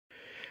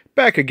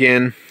Back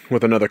again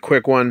with another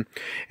quick one,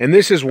 and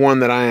this is one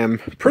that I am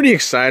pretty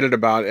excited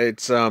about.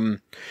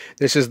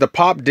 This is the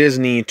Pop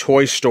Disney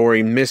Toy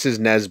Story Mrs.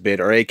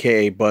 Nesbit, or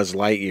aka Buzz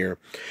Lightyear.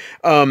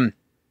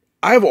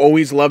 I've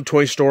always loved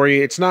Toy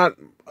Story. It's not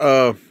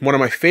one of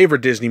my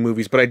favorite Disney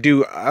movies, but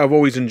I've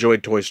always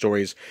enjoyed Toy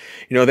Stories.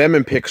 You know, them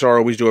and Pixar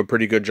always do a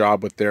pretty good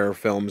job with their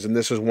films, and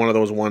this is one of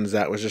those ones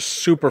that was just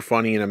super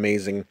funny and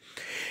amazing.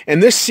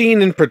 And this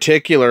scene in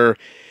particular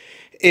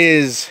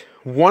is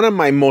one of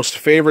my most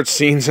favorite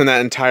scenes in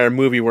that entire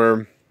movie,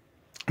 where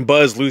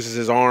Buzz loses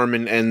his arm,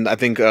 and I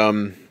think,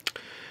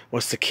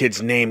 what's the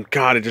kid's name?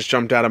 God, it just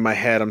jumped out of my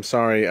head. I'm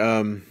sorry.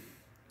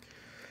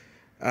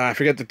 I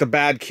forget the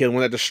bad kid,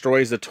 one that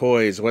destroys the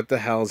toys. What the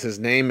hell's his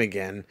name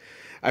again?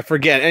 I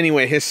forget.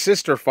 Anyway, his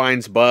sister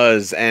finds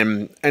Buzz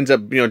and ends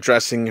up,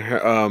 dressing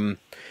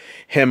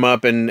him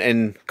up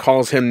and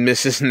calls him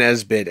Mrs.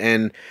 Nesbit.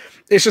 And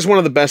it's just one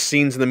of the best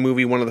scenes in the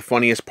movie, one of the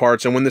funniest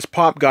parts. And when this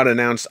pop got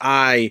announced,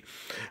 I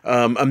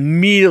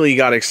immediately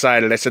got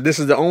excited. I said, this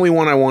is the only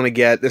one I want to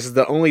get. This is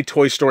the only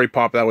Toy Story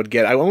pop that I would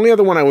get. The only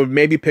other one I would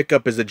maybe pick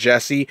up is a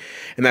Jessie,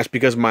 and that's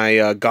because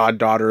my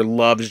goddaughter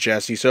loves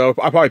Jessie. So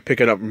I'll probably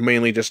pick it up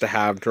mainly just to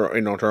have, to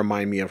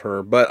remind me of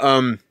her. But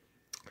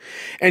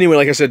anyway,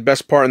 like I said,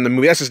 best part in the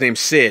movie, that's his name,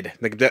 Sid.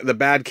 The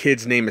bad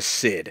kid's name is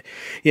Sid.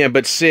 Yeah,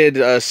 but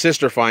Sid's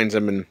sister finds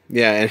him, and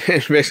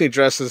basically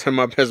dresses him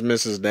up as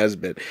Mrs.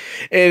 Nesbit.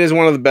 It is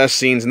one of the best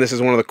scenes, and this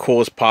is one of the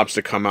coolest pops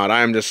to come out.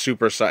 I am just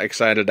super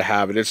excited to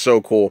have it. It's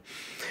so cool.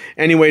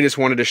 Anyway, just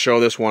wanted to show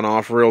this one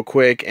off real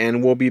quick,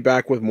 and we'll be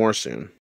back with more soon.